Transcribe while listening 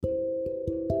Hi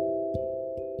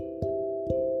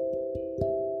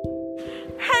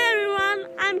everyone,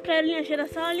 I'm Carolina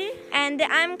Cerasoli. And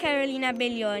I'm Carolina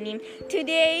Bellioni.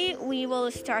 Today we will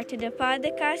start the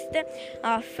podcast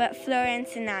of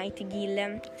Florence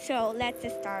Nightingale. So let's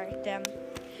start.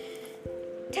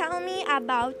 Tell me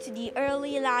about the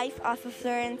early life of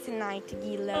Florence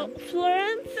Nightingale.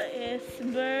 Florence is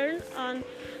born on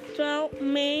 12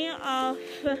 May of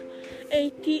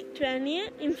 1820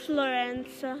 in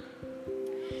Florence.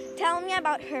 Tell me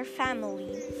about her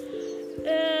family.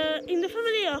 In the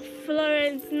family of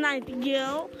Florence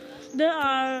Nightingale, there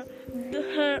are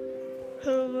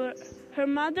her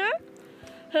mother,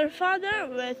 her father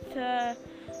with her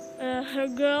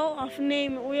girl of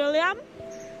name William,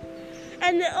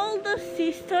 and the older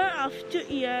sister of 2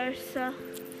 years.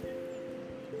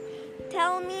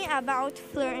 Tell me about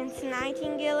Florence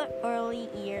Nightingale early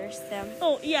years.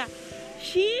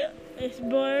 She is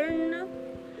born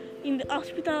in the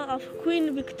hospital of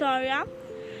Queen Victoria.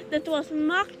 That was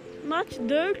much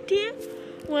dirty.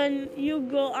 When you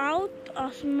go out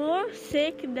as more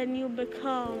sick than you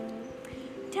become.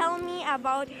 Tell me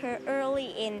about her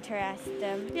early interest.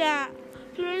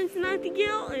 Florence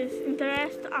Nightingale is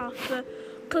interested of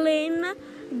clean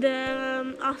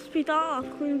the hospital of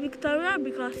Queen Victoria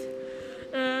because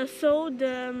the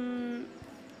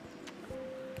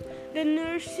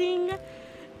nursing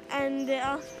and the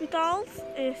hospitals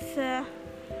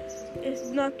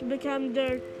is not become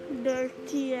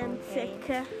dirty and sick.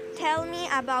 Tell me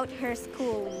about her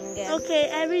schooling.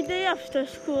 Every day after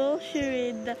school she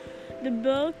read the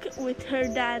book with her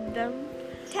dad.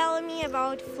 Tell me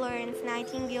about Florence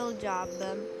Nightingale job.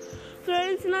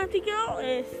 Florence Nightingale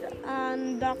is a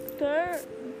doctor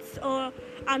or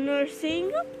a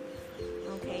nursing.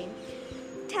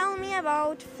 Tell me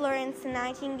about Florence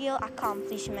Nightingale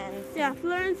accomplishments.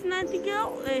 Florence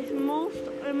Nightingale is most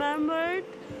remembered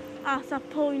as a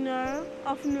pioneer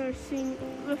of nursing,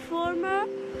 reformer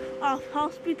of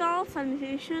hospital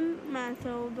sanitation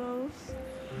methods.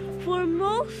 For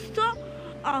most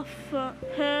of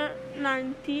her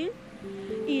 90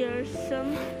 years,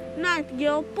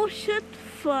 Nightingale pushed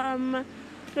for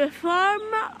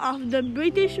reform of the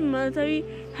British military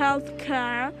health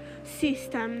care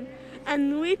system,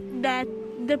 and with that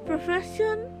the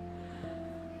profession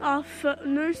of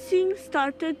nursing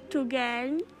started to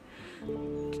gain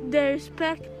the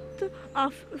respect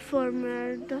of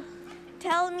reformers.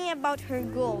 Tell me about her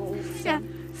goals.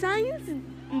 Since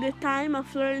the time of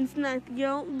Florence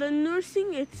Nightingale, the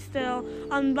nursing is still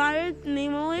unburied,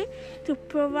 namely to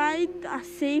provide a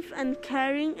safe and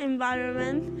caring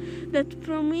environment that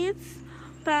promotes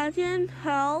patient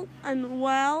health and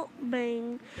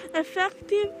well-being.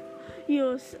 Effective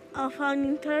use of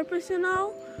an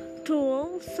interpersonal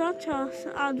tool such as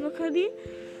advocacy,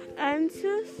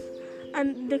 answers,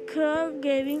 and the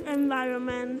caregiving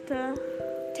environment.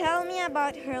 Tell me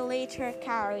about her later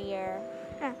career.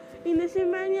 In the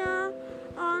ceremony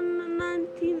on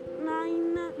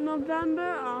 29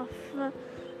 November of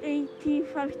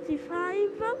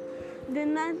 1855, the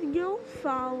Nightingale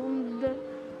Fund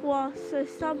was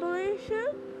established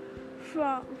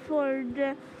for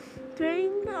the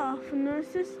training of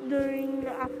nurses during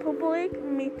a public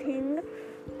meeting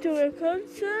to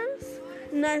recognize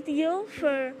Nightingale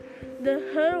for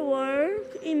her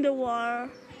work in the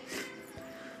war.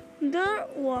 There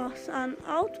was an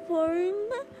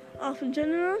outpouring of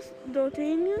generous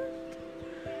donations.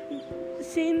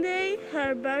 Sidney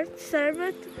Herbert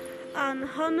served an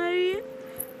honorary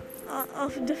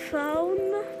of the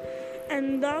fund,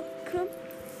 and Duke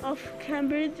of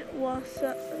Cambridge was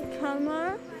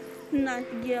Calmer.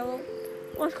 Nightingale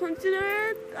was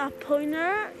considered a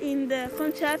pioneer in the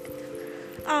concept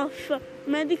of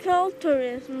medical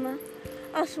tourism,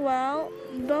 as well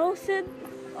based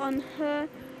on her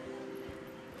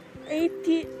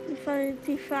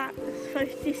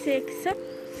 1856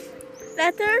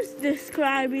 letters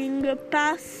describing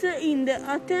paths in the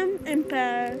Ottoman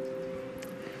Empire.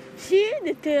 She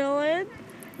detailed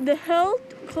the health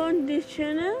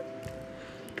condition,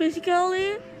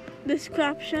 physically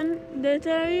description,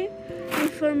 dietary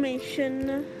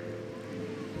information,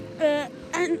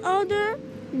 and other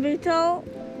vital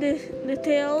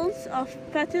details of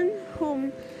patients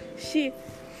whom she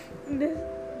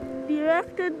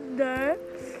directed there.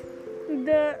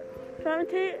 The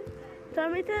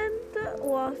treatment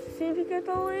was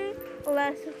significantly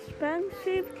less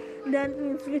expensive than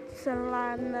in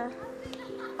Switzerland.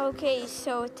 Okay,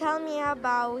 so tell me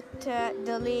about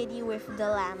the lady with the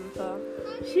lamp.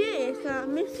 She is a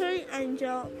mystery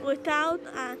angel without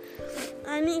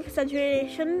any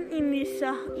exaggeration in these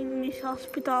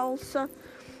hospitals.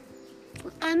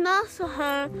 and also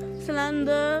her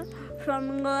slender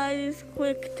from glides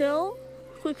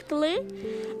quickly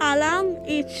along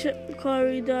each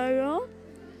corridor.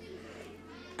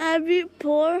 Every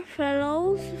poor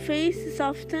fellow's face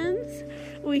softens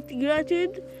with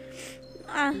gratitude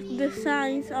at the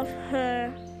sight of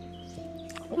her.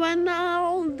 When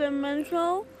all the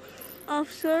medical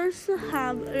officers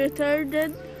have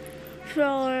returned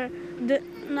for the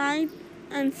night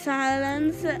and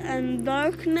silence and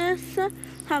darkness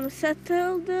have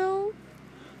settled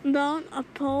down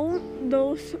upon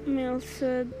those midst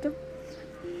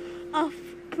of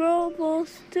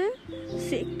provost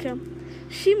sick,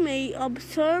 she may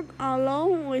observe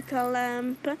alone with a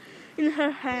lamp in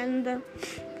her hand,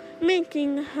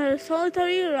 making her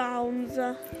solitary rounds.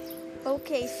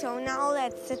 Okay, so now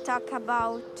let's talk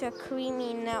about Queen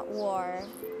in War.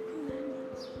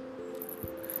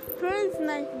 Florence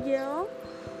Nightingale's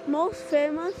most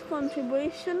famous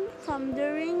contribution from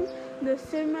during the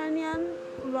Crimean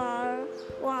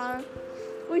War,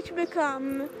 which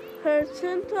became her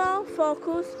central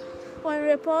focus when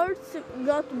reports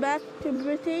got back to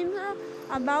Britain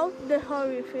about the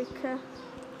horrific.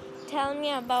 Tell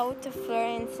me about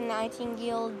Florence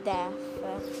Nightingale's death.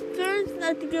 Florence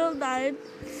Nightingale died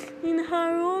in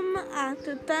her room at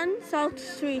 10 South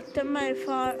Street,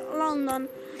 Mayfair, London,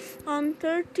 on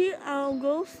 30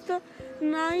 August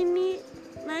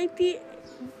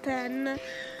 1910,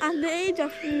 at the age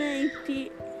of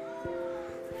 90.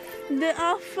 The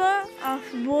offer of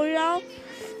burial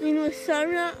in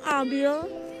Westminster Abbey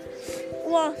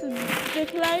was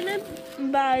declined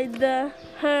by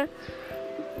her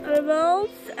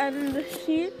rebels, and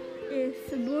she is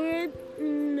buried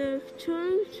in the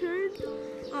church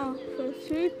of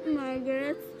St.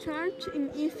 Margaret's Church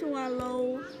in East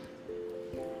Wallow.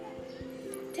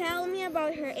 Tell me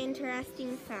about her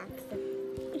interesting facts.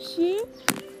 She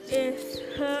is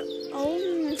her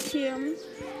own museum.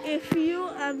 If you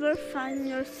ever find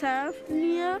yourself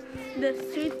near the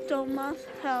St. Thomas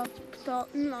Hospital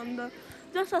in London,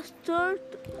 just a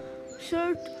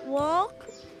short walk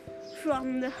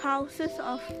from the Houses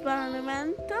of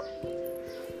Parliament.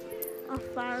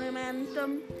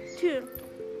 Too.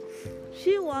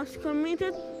 She was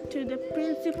committed to the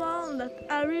principle that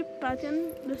every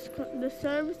patient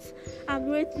deserves a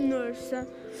great nurse.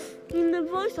 In the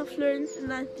voice of Florence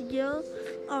Nightingale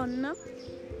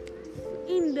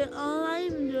in the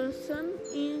online version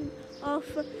of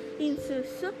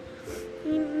Insist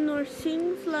in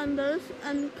Nursing Flanders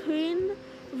and Queen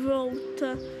wrote,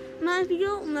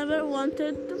 Nightingale never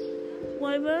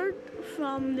wavered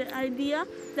from the idea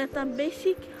that a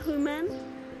basic human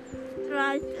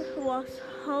right was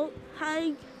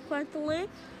high-quality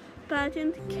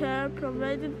patient care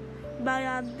provided by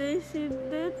a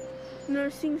dedicated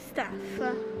nursing staff.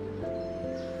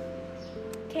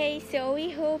 Okay, so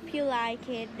we hope you like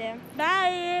it.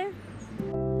 Bye!